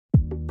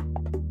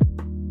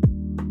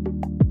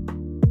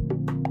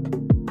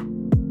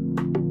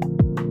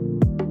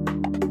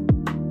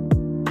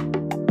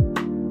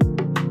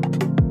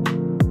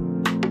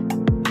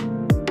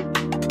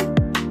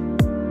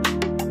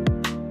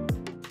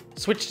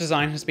Switch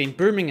design has been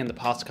booming in the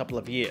past couple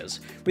of years,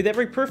 with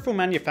every peripheral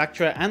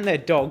manufacturer and their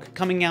dog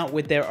coming out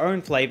with their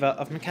own flavour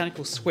of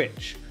mechanical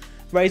switch.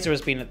 Razer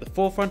has been at the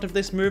forefront of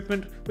this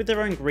movement with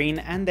their own green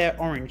and their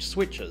orange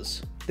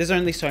switches. There's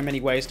only so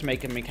many ways to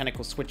make a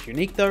mechanical switch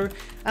unique though,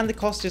 and the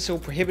cost is still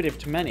prohibitive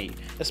to many,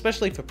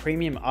 especially for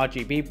premium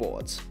RGB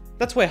boards.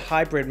 That's where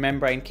hybrid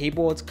membrane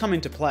keyboards come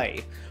into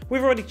play.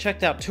 We've already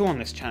checked out two on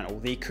this channel,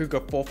 the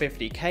Cougar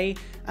 450K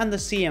and the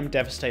CM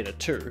Devastator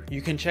 2.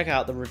 You can check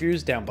out the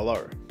reviews down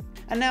below.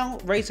 And now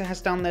Razer has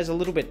done theirs a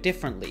little bit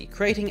differently,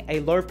 creating a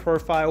low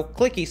profile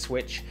clicky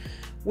switch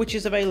which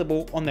is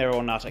available on their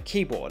Ornata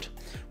keyboard.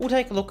 We'll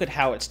take a look at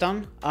how it's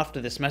done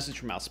after this message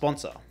from our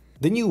sponsor.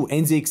 The new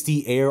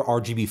NZXT Air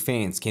RGB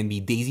fans can be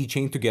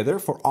daisy-chained together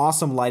for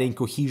awesome lighting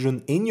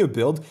cohesion in your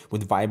build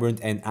with vibrant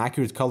and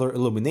accurate color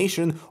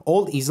illumination,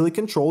 all easily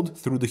controlled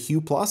through the Hue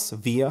Plus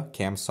via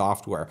CAM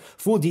software.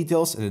 Full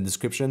details in the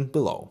description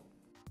below.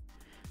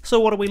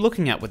 So what are we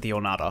looking at with the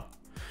Ornata?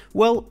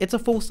 Well, it's a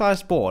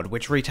full-sized board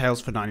which retails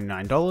for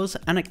 $99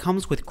 and it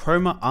comes with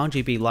Chroma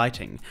RGB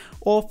lighting,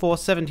 or for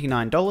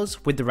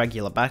 $79 with the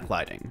regular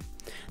backlighting.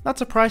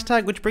 That's a price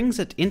tag which brings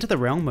it into the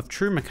realm of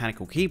true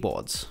mechanical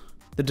keyboards.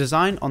 The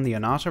design on the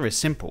Ornata is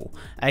simple.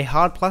 A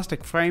hard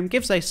plastic frame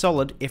gives a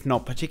solid, if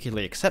not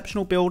particularly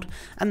exceptional build,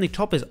 and the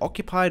top is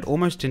occupied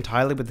almost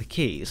entirely with the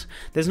keys.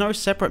 There's no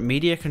separate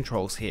media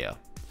controls here.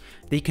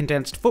 The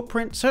condensed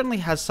footprint certainly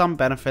has some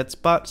benefits,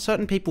 but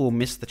certain people will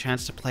miss the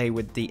chance to play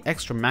with the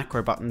extra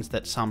macro buttons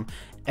that some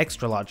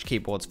extra large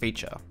keyboards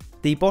feature.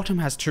 The bottom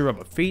has two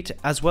rubber feet,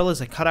 as well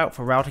as a cutout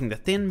for routing the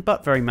thin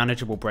but very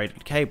manageable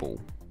braided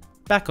cable.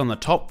 Back on the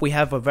top we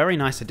have a very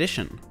nice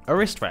addition, a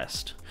wrist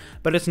rest.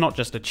 But it's not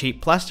just a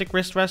cheap plastic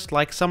wrist rest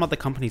like some other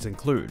companies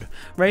include.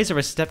 Razer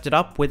has stepped it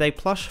up with a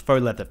plush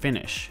faux leather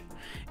finish.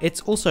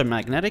 It's also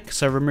magnetic,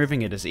 so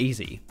removing it is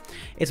easy.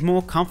 It's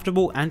more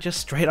comfortable and just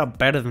straight up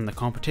better than the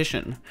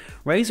competition.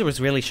 Razer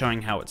is really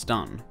showing how it's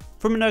done.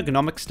 From an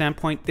ergonomic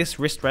standpoint, this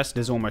wrist rest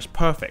is almost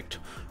perfect,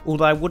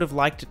 although I would have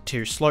liked it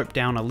to slope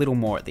down a little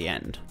more at the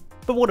end.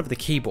 But what of the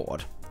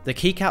keyboard? The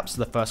keycaps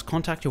are the first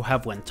contact you'll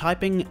have when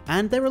typing,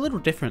 and they're a little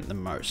different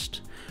than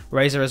most.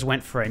 Razer has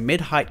went for a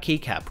mid-height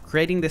keycap,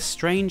 creating this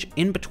strange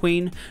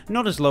in-between,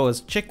 not as low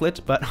as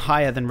chiclet, but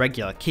higher than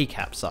regular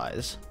keycap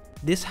size.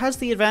 This has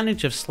the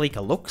advantage of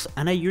sleeker looks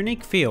and a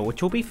unique feel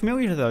which will be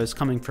familiar to those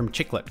coming from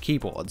chiclet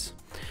keyboards.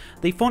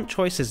 The font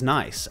choice is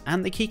nice,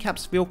 and the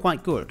keycaps feel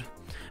quite good.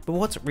 But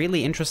what's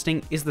really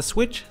interesting is the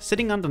switch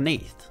sitting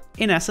underneath.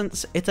 In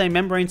essence, it's a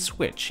membrane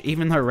switch,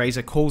 even though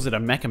Razer calls it a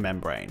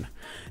Mecha-Membrane.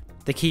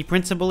 The key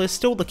principle is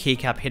still the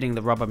keycap hitting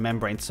the rubber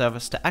membrane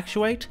surface to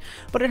actuate,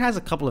 but it has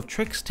a couple of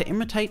tricks to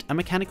imitate a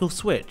mechanical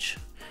switch.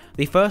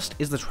 The first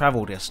is the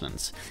travel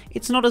distance.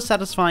 It's not as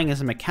satisfying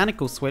as a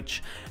mechanical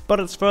switch, but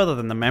it's further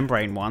than the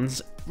membrane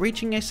ones,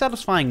 reaching a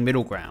satisfying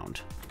middle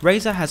ground.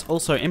 Razer has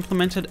also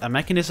implemented a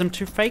mechanism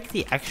to fake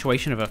the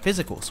actuation of a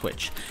physical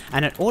switch,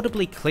 and it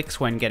audibly clicks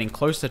when getting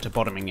closer to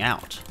bottoming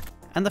out.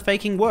 And the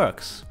faking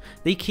works.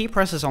 The key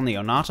presses on the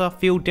Ornata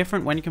feel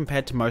different when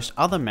compared to most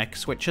other mech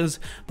switches,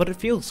 but it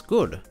feels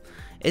good.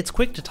 It's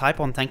quick to type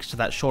on thanks to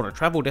that shorter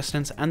travel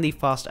distance and the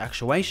fast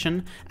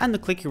actuation, and the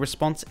clicky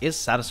response is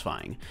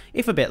satisfying,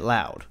 if a bit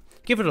loud.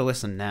 Give it a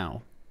listen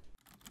now.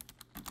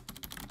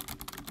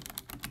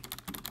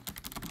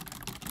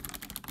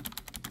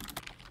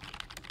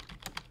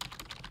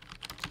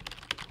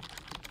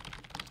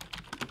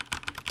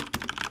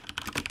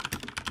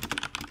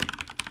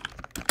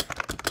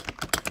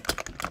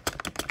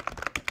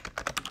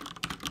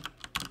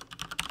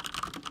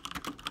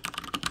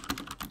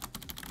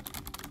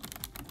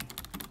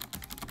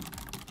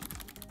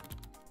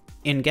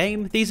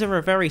 In-game, these are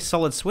a very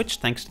solid switch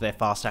thanks to their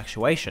fast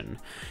actuation.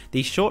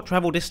 The short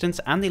travel distance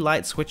and the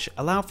light switch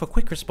allow for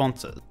quick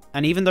responses,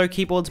 and even though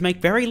keyboards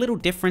make very little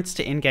difference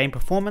to in-game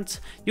performance,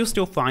 you'll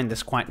still find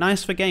this quite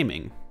nice for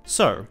gaming.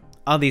 So,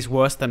 are these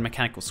worse than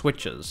mechanical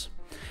switches?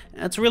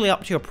 It's really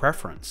up to your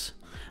preference.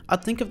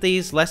 I'd think of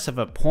these less of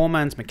a poor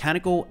man's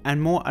mechanical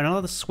and more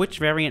another switch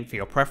variant for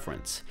your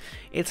preference.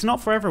 It's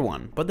not for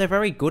everyone, but they're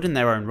very good in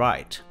their own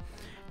right.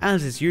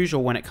 As is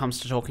usual when it comes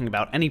to talking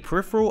about any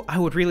peripheral, I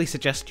would really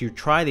suggest you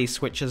try these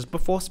switches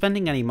before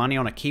spending any money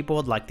on a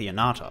keyboard like the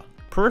Ornata.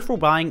 Peripheral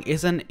buying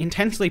is an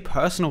intensely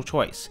personal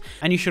choice,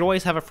 and you should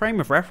always have a frame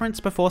of reference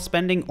before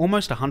spending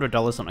almost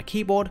 $100 on a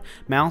keyboard,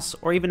 mouse,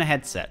 or even a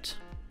headset.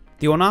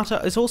 The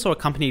Ornata is also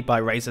accompanied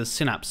by Razer's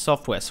Synapse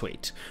software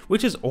suite,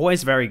 which is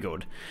always very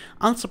good.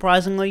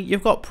 Unsurprisingly,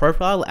 you've got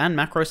profile and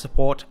macro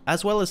support,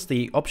 as well as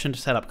the option to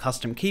set up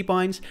custom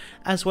keybinds,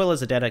 as well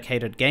as a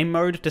dedicated game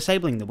mode,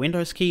 disabling the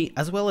Windows key,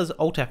 as well as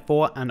Alt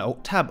F4 and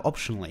Alt Tab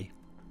optionally.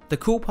 The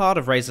cool part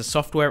of Razer's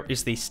software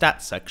is the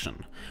stats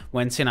section.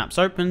 When Synapse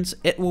opens,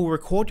 it will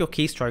record your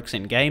keystrokes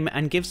in-game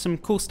and give some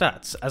cool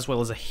stats, as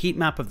well as a heat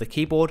map of the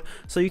keyboard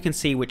so you can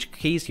see which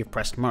keys you've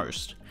pressed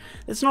most.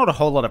 It's not a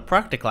whole lot of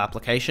practical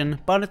application,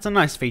 but it's a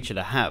nice feature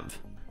to have.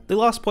 The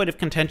last point of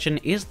contention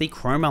is the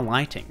Chroma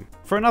lighting.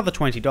 For another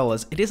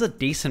 $20, it is a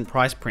decent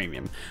price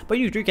premium, but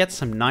you do get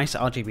some nice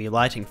RGB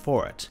lighting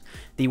for it.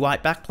 The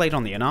white backplate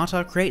on the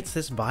Ornata creates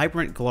this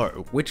vibrant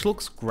glow, which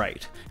looks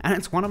great, and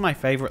it's one of my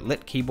favourite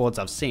lit keyboards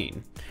I've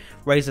seen.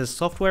 Razer's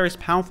software is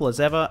powerful as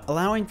ever,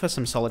 allowing for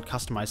some solid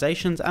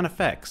customizations and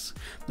effects.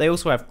 They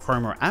also have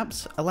Chroma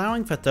apps,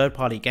 allowing for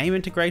third-party game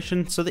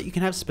integration so that you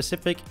can have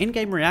specific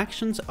in-game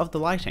reactions of the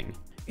lighting.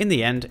 In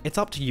the end, it's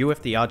up to you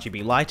if the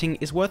RGB lighting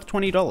is worth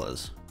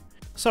 $20.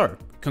 So,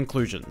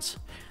 conclusions.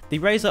 The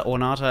Razer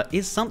Ornata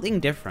is something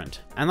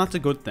different, and that's a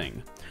good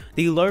thing.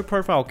 The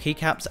low-profile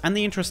keycaps and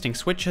the interesting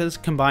switches,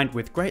 combined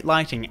with great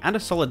lighting and a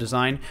solid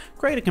design,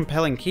 create a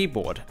compelling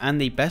keyboard, and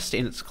the best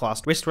in its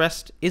class wrist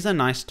rest is a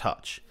nice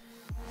touch.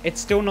 It's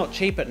still not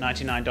cheap at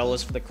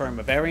 $99 for the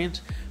Chroma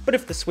variant, but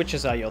if the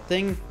switches are your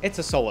thing, it's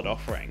a solid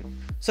offering.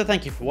 So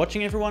thank you for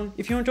watching everyone.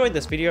 If you enjoyed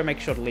this video, make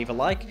sure to leave a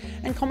like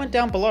and comment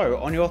down below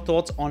on your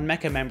thoughts on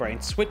Mecha-Membrane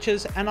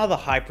switches and other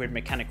hybrid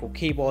mechanical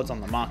keyboards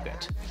on the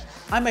market.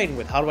 I'm Aiden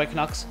with Hardware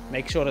Canucks,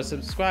 make sure to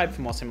subscribe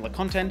for more similar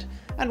content,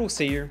 and we'll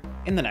see you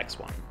in the next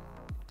one.